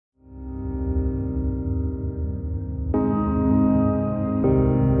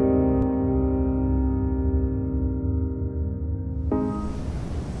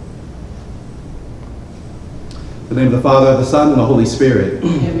In the name of the Father, the Son, and the Holy Spirit.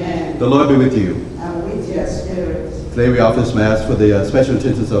 Amen. The Lord be with you. And with your spirit. Today we offer this Mass for the special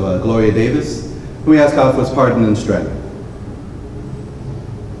intentions of Gloria Davis, and we ask God for his pardon and strength.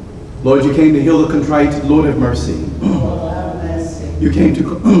 Lord, you came to heal the contrite. Lord, have mercy. Lord, have mercy. You came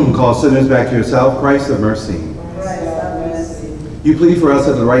to call sinners back to yourself. Christ, have mercy. Christ, have mercy. You plead for us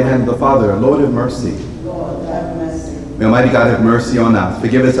at the right hand of the Father. Lord, have mercy. Lord, have mercy. May Almighty God have mercy on us,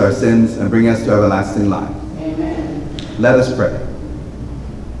 forgive us our sins, and bring us to everlasting life. Amen. Let us pray.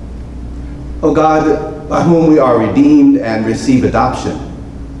 O God, by whom we are redeemed and receive adoption,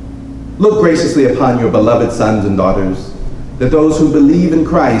 look graciously upon your beloved sons and daughters, that those who believe in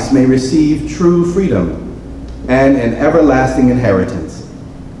Christ may receive true freedom and an everlasting inheritance.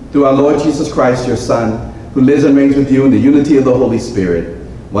 Through our Lord Jesus Christ, your Son, who lives and reigns with you in the unity of the Holy Spirit,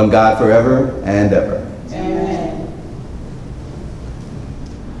 one God forever and ever. Amen.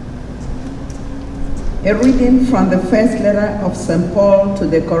 A reading from the first letter of St. Paul to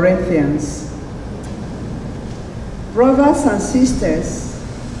the Corinthians. Brothers and sisters,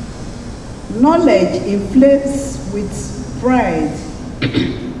 knowledge inflates with pride,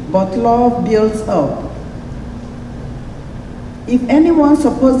 but love builds up. If anyone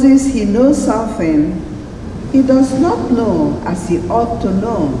supposes he knows something, he does not know as he ought to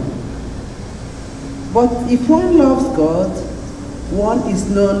know. But if one loves God, one is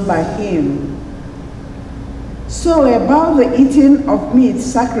known by him. So about the eating of meat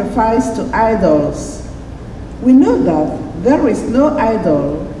sacrificed to idols, we know that there is no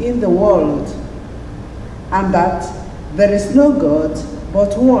idol in the world, and that there is no God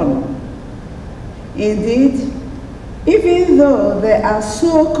but one. Indeed, even though there are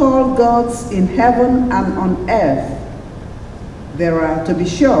so-called gods in heaven and on earth, there are, to be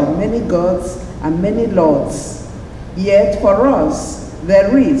sure, many gods and many lords. Yet for us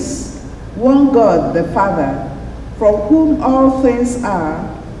there is one God, the Father, from whom all things are,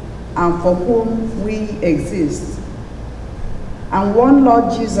 and for whom we exist, and one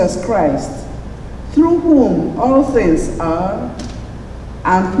Lord Jesus Christ, through whom all things are,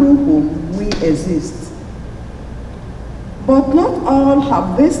 and through whom we exist. But not all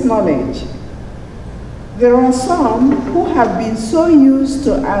have this knowledge. There are some who have been so used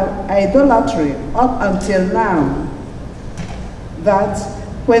to idolatry up until now, that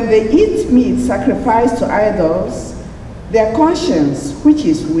when they eat meat sacrificed to idols, their conscience, which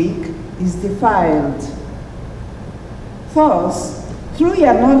is weak, is defiled. Thus, through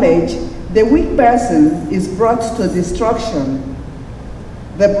your knowledge, the weak person is brought to destruction,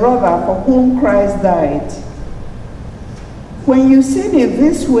 the brother for whom Christ died. When you sin in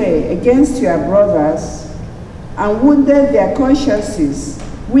this way against your brothers, and wounded their consciences,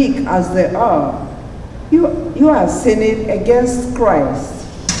 weak as they are, you are sinning against Christ.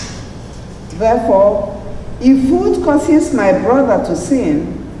 Therefore, if food causes my brother to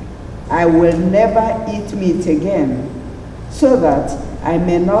sin, I will never eat meat again, so that I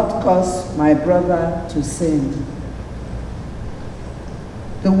may not cause my brother to sin.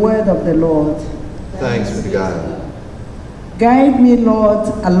 The word of the Lord. Thanks be to God. Guide me, Lord,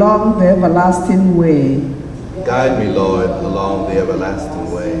 along the everlasting way. Guide me, Lord, along the everlasting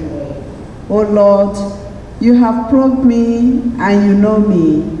way. O Lord, you have probed me and you know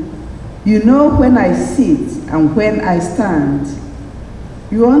me. You know when I sit and when I stand.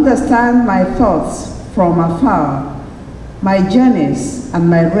 You understand my thoughts from afar. My journeys and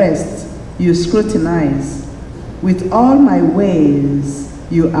my rest you scrutinize. With all my ways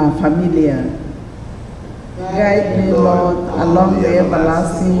you are familiar. Guide me, Lord, along the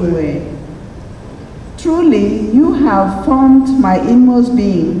everlasting way. Truly, you have formed my inmost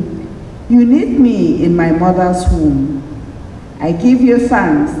being. You knit me in my mother's womb. I give you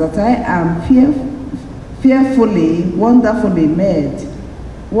thanks that I am fearfully, wonderfully made.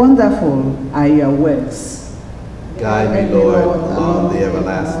 Wonderful are your works. Guide me, Lord, along the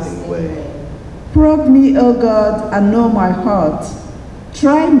everlasting way. Probe me, O God, and know my heart.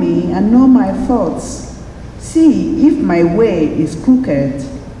 Try me and know my thoughts. See if my way is crooked,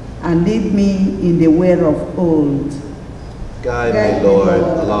 and lead me in the way of old. Guide me, Lord,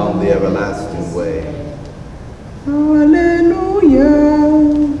 along the everlasting way. Hallelujah.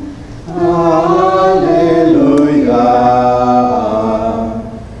 Hallelujah.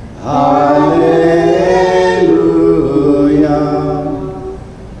 Hallelujah.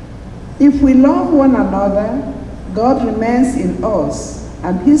 If we love one another, God remains in us,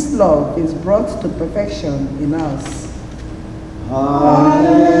 and his love is brought to perfection in us.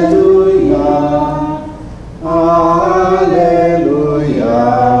 Hallelujah. Hallelujah.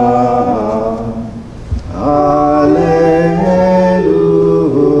 Hallelujah.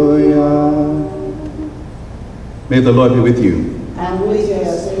 the Lord be with you. And with your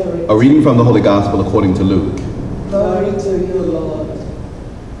spirit. A reading from the Holy Gospel according to Luke. Glory to you, Lord.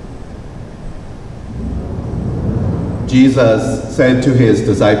 Jesus said to his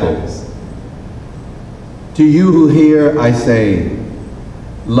disciples, "To you who hear, I say,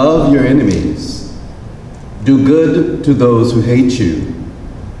 love your enemies. Do good to those who hate you.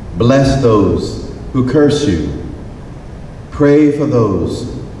 Bless those who curse you. Pray for those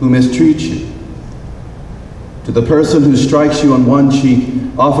who mistreat you. To the person who strikes you on one cheek,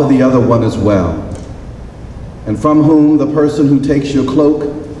 offer the other one as well. And from whom the person who takes your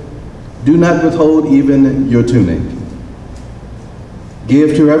cloak, do not withhold even your tunic.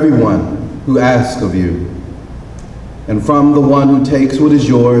 Give to everyone who asks of you. And from the one who takes what is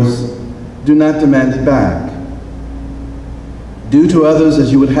yours, do not demand it back. Do to others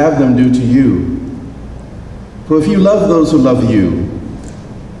as you would have them do to you. For if you love those who love you,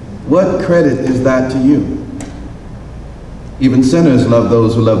 what credit is that to you? Even sinners love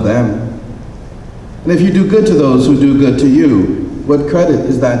those who love them. And if you do good to those who do good to you, what credit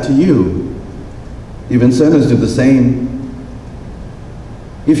is that to you? Even sinners do the same.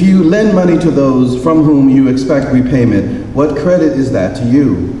 If you lend money to those from whom you expect repayment, what credit is that to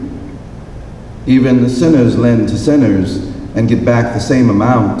you? Even the sinners lend to sinners and get back the same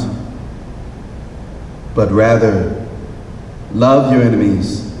amount. But rather, love your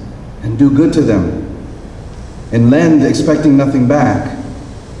enemies and do good to them, and lend expecting nothing back.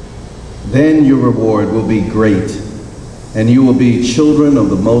 Then your reward will be great, and you will be children of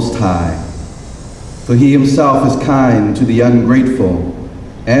the Most High. For he himself is kind to the ungrateful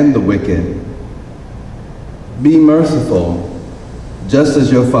and the wicked. Be merciful, just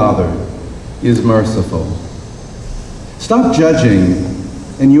as your Father is merciful. Stop judging,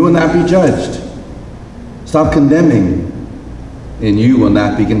 and you will not be judged. Stop condemning, and you will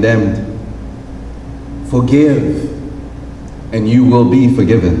not be condemned. Forgive, and you will be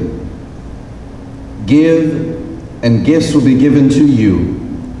forgiven. Give, and gifts will be given to you.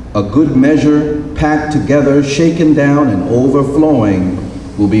 A good measure, packed together, shaken down, and overflowing,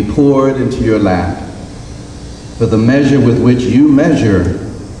 will be poured into your lap. For the measure with which you measure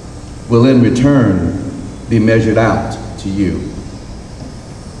will in return be measured out to you."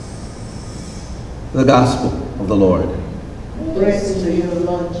 The Gospel of the Lord. Praise to you,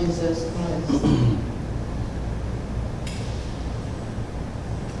 Lord Jesus Christ.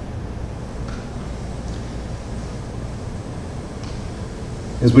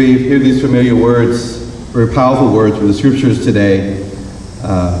 As we hear these familiar words, very powerful words from the scriptures today,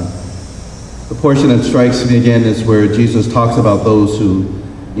 the portion that strikes me again is where Jesus talks about those who,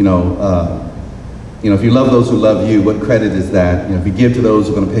 if you love those who love you, what credit is that? If you give to those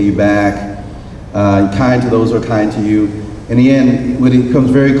who are going to pay you back, kind to those who are kind to you. In the end, what it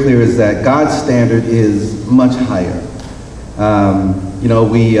becomes very clear is that God's standard is much higher.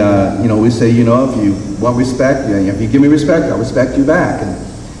 We say, if you want respect, if you give me respect, I'll respect you back. And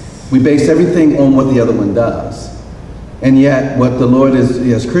we base everything on what the other one does. And yet, what the Lord is,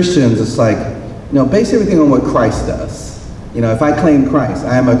 as Christians, it's like, base everything on what Christ does. If I claim Christ,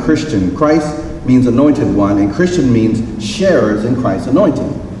 I am a Christian. Christ means anointed one, and Christian means sharers in Christ's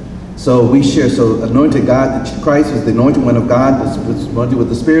anointing. So we share, anointed God, Christ is the anointed one of God, was anointed with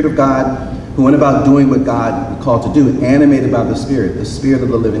the Spirit of God, who went about doing what God called to do, animated by the Spirit of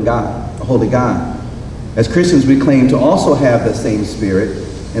the living God, the Holy God. As Christians, we claim to also have the same Spirit,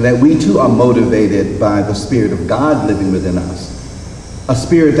 and that we too are motivated by the Spirit of God living within us. A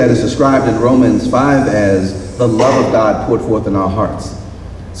spirit that is described in Romans 5 as the love of God poured forth in our hearts.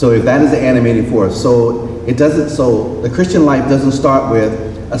 So if that is the animating force, so the Christian life doesn't start with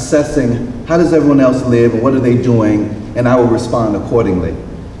assessing how does everyone else live and what are they doing, and I will respond accordingly.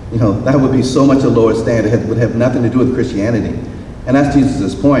 That would be so much a lower standard. It would have nothing to do with Christianity. And that's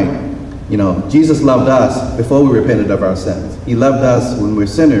Jesus' point. Jesus loved us before we repented of our sins. He loved us when we're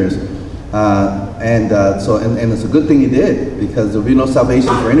sinners. And it's a good thing he did, because there will be no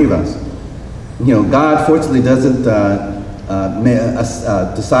salvation for any of us. God fortunately doesn't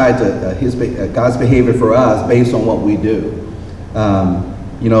decide God's behavior for us based on what we do.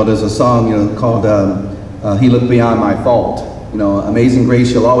 There's a song called "He Looked Beyond My Fault." Amazing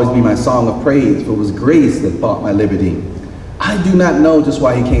grace shall always be my song of praise, for it was grace that bought my liberty. I do not know just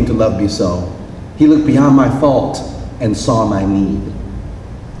why he came to love me so. He looked beyond my fault and saw my need.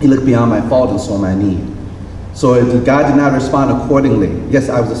 He looked beyond my fault and saw my need. So God did not respond accordingly. Yes,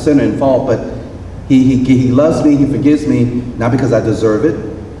 I was a sinner in fault, but he loves me, he forgives me, not because I deserve it,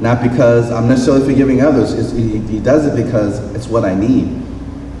 not because I'm necessarily forgiving others. He does it because it's what I need.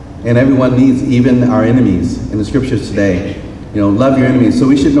 And everyone needs, even our enemies in the scriptures today. Love your enemies. So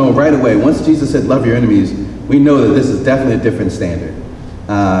we should know right away, once Jesus said love your enemies, we know that this is definitely a different standard.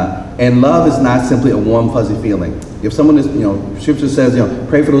 And love is not simply a warm, fuzzy feeling. If someone is, Scripture says,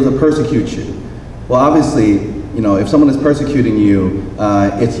 pray for those that persecute you. Well, obviously, if someone is persecuting you,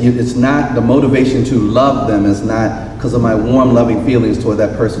 it's not the motivation to love them is not because of my warm, loving feelings toward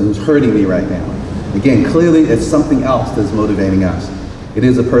that person who's hurting me right now. Again, clearly, it's something else that's motivating us. It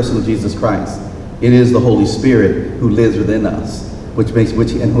is the person of Jesus Christ. It is the Holy Spirit who lives within us,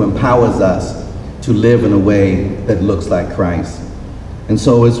 and who empowers us to live in a way that looks like Christ. And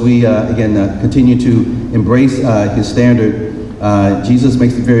so as we, continue to embrace his standard, Jesus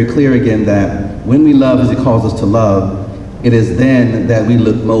makes it very clear again that when we love as he calls us to love, it is then that we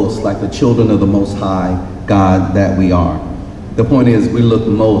look most like the children of the Most High God that we are. The point is, we look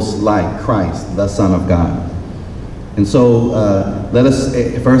most like Christ, the Son of God. And so let us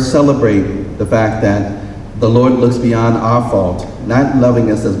first celebrate the fact that the Lord looks beyond our fault, not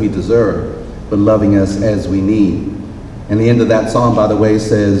loving us as we deserve, but loving us as we need. And the end of that psalm, by the way,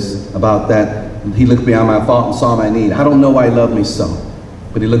 says about that, he looked beyond my fault and saw my need. I don't know why he loved me so,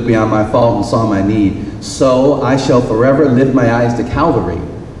 but he looked beyond my fault and saw my need. So I shall forever lift my eyes to Calvary,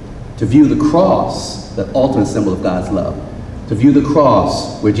 to view the cross, that ultimate symbol of God's love, to view the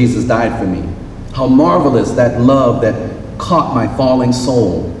cross where Jesus died for me. How marvelous that love that caught my falling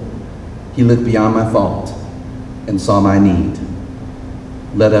soul. He looked beyond my fault and saw my need.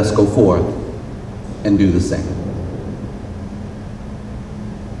 Let us go forth and do the same.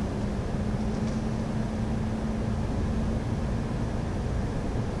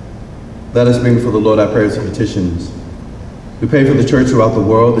 Let us bring before the Lord our prayers and petitions. We pray for the church throughout the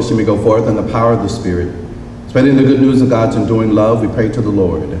world that she may go forth in the power of the Spirit, spreading the good news of God's enduring love. We pray to the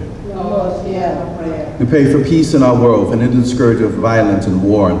Lord. Lord, hear our prayer. We pray for peace in our world and into the scourge of violence and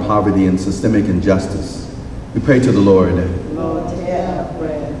war and poverty and systemic injustice. We pray to the Lord. Lord, hear our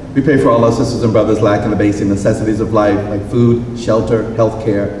prayer. We pray for all our sisters and brothers lacking the basic necessities of life, like food, shelter, health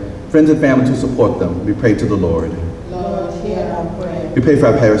care, friends and family to support them. We pray to the Lord. Lord, hear our prayer. We pray for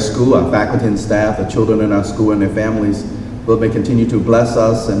our parish school, our faculty and staff, the children in our school and their families. Lord, may continue to bless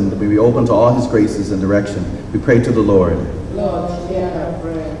us and may be open to all his graces and direction. We pray to the Lord. Lord, hear our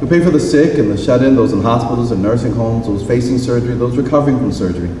prayer. We pray for the sick and the shut-in, those in hospitals and nursing homes, those facing surgery, those recovering from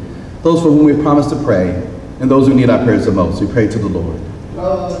surgery, those for whom we've promised to pray, and those who need our prayers the most. We pray to the Lord.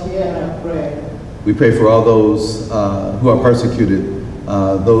 Lord, hear our prayer. We pray for all those who are persecuted,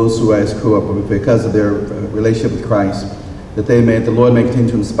 those who are because of their relationship with Christ, that the Lord may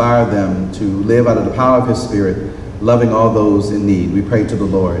continue to inspire them to live out of the power of his Spirit, loving all those in need. We pray to the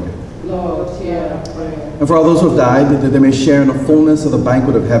Lord. Lord, hear our prayer. And for all those who have died, that they may share in the fullness of the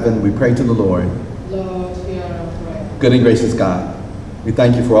banquet of heaven, we pray to the Lord. Lord, hear our prayer. Good and gracious God, we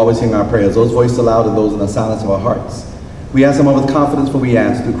thank you for always hearing our prayers, those voiced aloud and those in the silence of our hearts. We ask them all with confidence, for we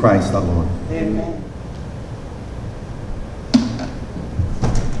ask through Christ our Lord. Amen.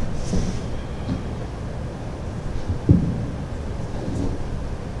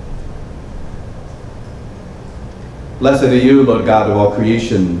 Blessed are you, Lord God of all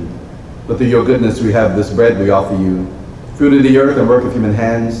creation. But through your goodness we have this bread we offer you, fruit of the earth and work of human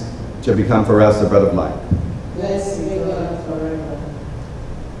hands, which have become for us the bread of life. Blessed be God forever.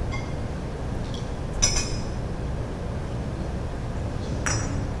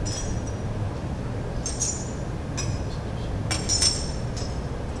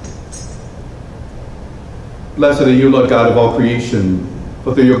 Blessed are you, Lord God of all creation.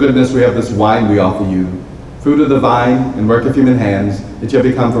 For through your goodness we have this wine we offer you, fruit of the vine and work of human hands, which have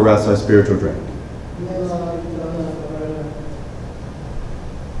become for us our spiritual drink.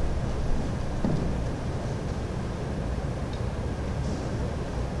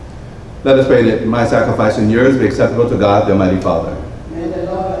 Let us pray that my sacrifice and yours be acceptable to God, the Almighty Father. May the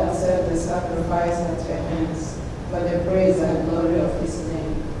Lord accept the sacrifice at your hands, for the praise and glory of his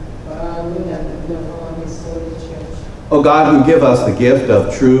name, for our good and the good of all his holy church. O God, who give us the gift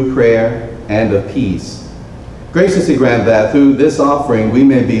of true prayer and of peace, graciously grant that through this offering we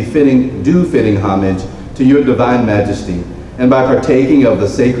may be do fitting homage to your divine majesty, and by partaking of the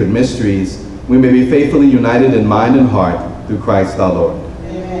sacred mysteries, we may be faithfully united in mind and heart through Christ our Lord.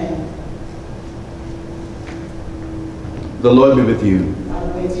 Amen. The Lord be with you.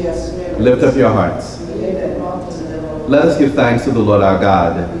 And with your spirit. Lift up your hearts. We lift them up to the Lord. Let us give thanks to the Lord our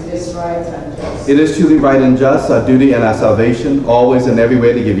God. It is right and just. It is truly right and just, our duty and our salvation, always and every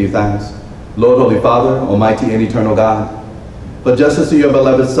way to give you thanks. Lord, Holy Father, Almighty and eternal God, but just as through your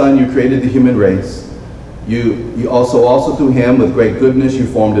beloved Son you created the human race, you also through him with great goodness you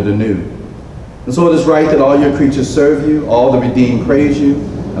formed it anew. And so it is right that all your creatures serve you, all the redeemed praise you,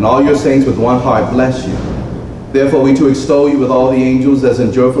 and all your saints with one heart bless you. Therefore we too extol you with all the angels, as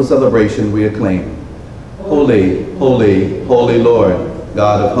in joyful celebration we acclaim. Holy, holy, holy Lord,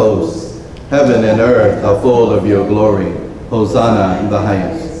 God of hosts, heaven and earth are full of your glory. Hosanna in the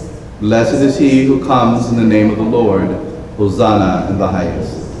highest. Blessed is he who comes in the name of the Lord. Hosanna in the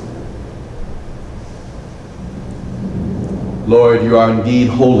highest. Lord, you are indeed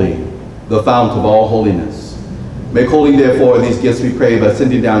holy, the fount of all holiness. Make holy, therefore, these gifts, we pray, by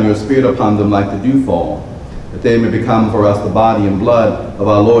sending down your Spirit upon them like the dewfall, that they may become for us the body and blood of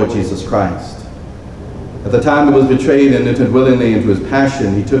our Lord Jesus Christ. At the time he was betrayed and entered willingly into his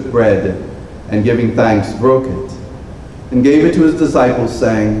passion, he took bread, and giving thanks, broke it, and gave it to his disciples,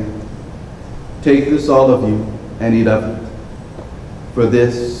 saying, "Take this, all of you, and eat of it. For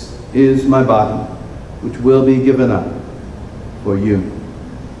this is my body, which will be given up for you."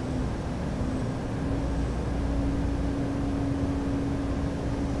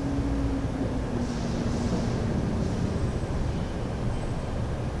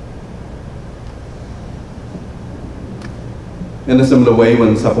 In a similar way,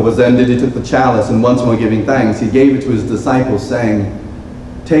 when supper was ended, he took the chalice, and once more giving thanks, he gave it to his disciples, saying,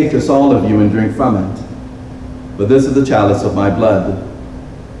 "Take this, all of you, and drink from it. For this is the chalice of my blood,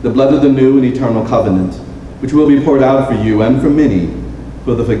 the blood of the new and eternal covenant, which will be poured out for you and for many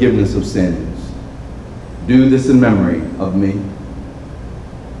for the forgiveness of sins. Do this in memory of me."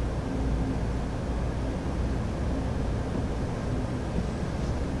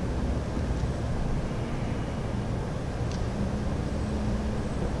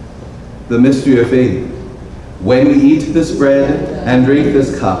 The mystery of faith. When we eat this bread and drink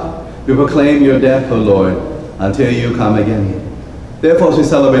this cup, we proclaim your death, O Lord, until you come again. Therefore, as we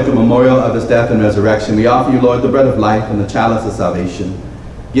celebrate the memorial of his death and resurrection, we offer you, Lord, the bread of life and the chalice of salvation,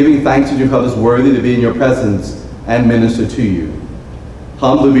 giving thanks that you have held us worthy to be in your presence and minister to you.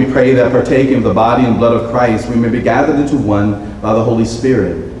 Humbly we pray that, partaking of the body and blood of Christ, we may be gathered into one by the Holy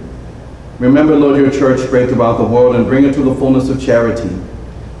Spirit. Remember, Lord, your church spread throughout the world, and bring it to the fullness of charity.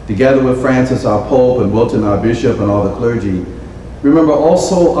 Together with Francis, our Pope, and Wilton, our Bishop, and all the clergy, remember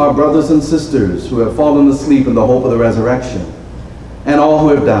also our brothers and sisters who have fallen asleep in the hope of the resurrection, and all who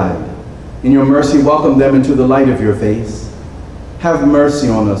have died. In your mercy, welcome them into the light of your face. Have mercy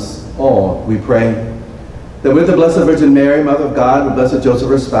on us all, we pray, that with the Blessed Virgin Mary, Mother of God, with Blessed Joseph,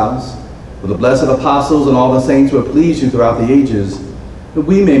 her spouse, with the blessed apostles and all the saints who have pleased you throughout the ages, that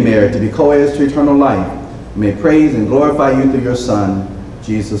we may merit to be co-heirs to eternal life, and may praise and glorify you through your Son,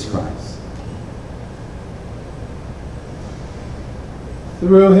 Jesus Christ.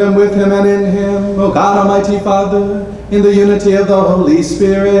 Through him, with him, and in him, O God, Almighty Father, in the unity of the Holy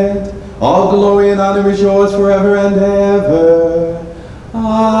Spirit, all glory and honor is yours forever and ever.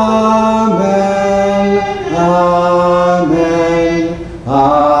 Amen. Amen.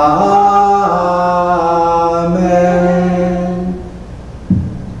 Amen.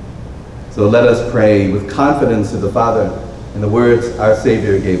 So let us pray with confidence to the Father in the words our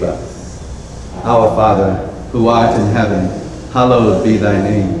Savior gave us. Our Father, who art in heaven, hallowed be thy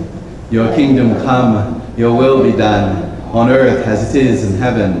name. Your kingdom come, your will be done, on earth as it is in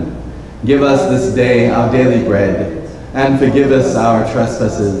heaven. Give us this day our daily bread, and forgive us our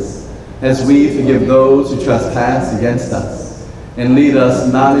trespasses, as we forgive those who trespass against us. And lead us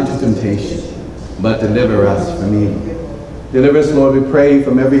not into temptation, but deliver us from evil. Deliver us, Lord, we pray,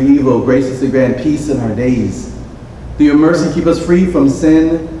 from every evil. Graciously grant peace in our days. Through your mercy, keep us free from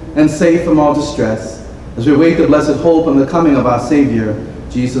sin and safe from all distress, as we await the blessed hope and the coming of our Savior,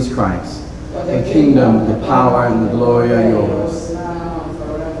 Jesus Christ. The kingdom, the power, and the glory are yours.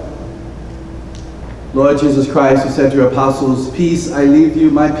 Lord Jesus Christ, you said to your apostles, "Peace I leave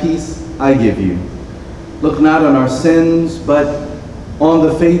you, my peace I give you." Look not on our sins, but on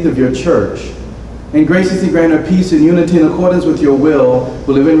the faith of your church, and graciously grant her peace and unity in accordance with your will,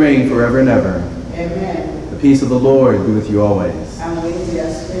 who live and reign forever and ever. Amen. The peace of the Lord be with you always. And with your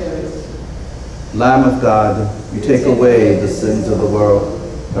spirit. Lamb of God, you take away the sins of the world.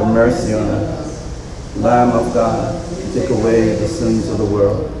 Have mercy on us. Lamb of God, you take away the sins of the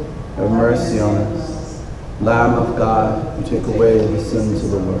world. Have mercy on us. Lamb of God, you take away the sins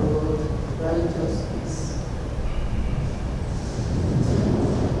of the world.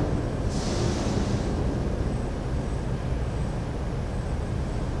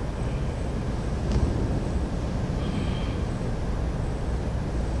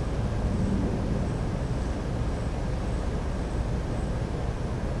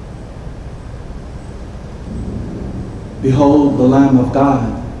 Behold the Lamb of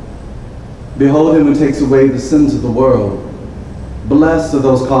God. Behold him who takes away the sins of the world. Blessed are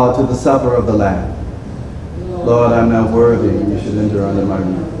those called to the supper of the Lamb. Lord, I am not worthy you should enter under my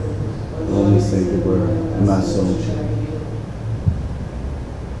roof. Only say the word, and my soul shall.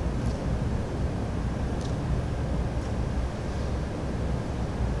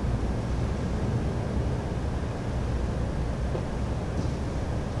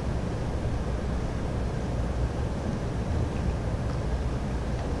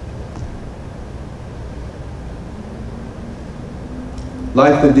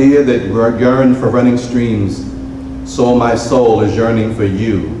 Like the deer that yearn for running streams, so my soul is yearning for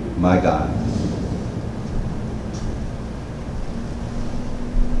you, my God.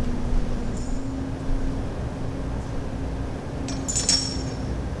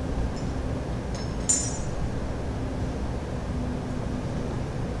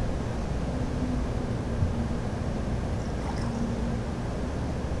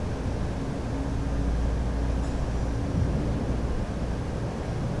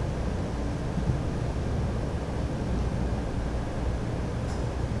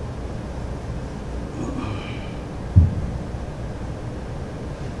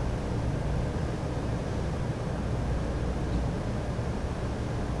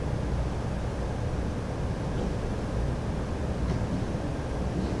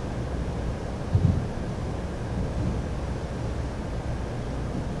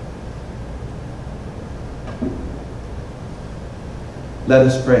 Let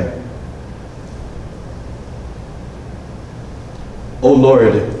us pray. O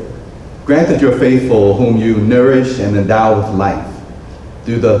Lord, grant that your faithful, whom you nourish and endow with life,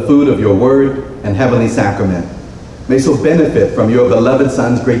 through the food of your word and heavenly sacrament, may so benefit from your beloved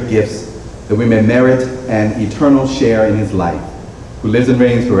Son's great gifts that we may merit an eternal share in his life, who lives and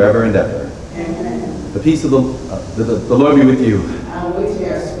reigns forever and ever. Amen. The peace of the Lord be with you. And with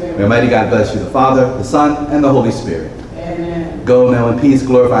your spirit. May Almighty God bless you, the Father, the Son, and the Holy Spirit. Amen. Go now in peace,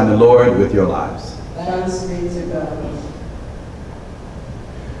 glorifying the Lord with your lives. Thanks be to God.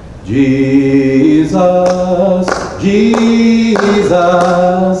 Jesus, Jesus,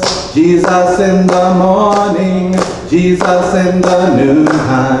 Jesus in the morning, Jesus in the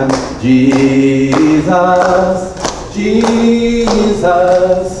noontime, Jesus, Jesus,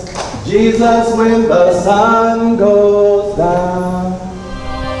 Jesus when the sun goes down.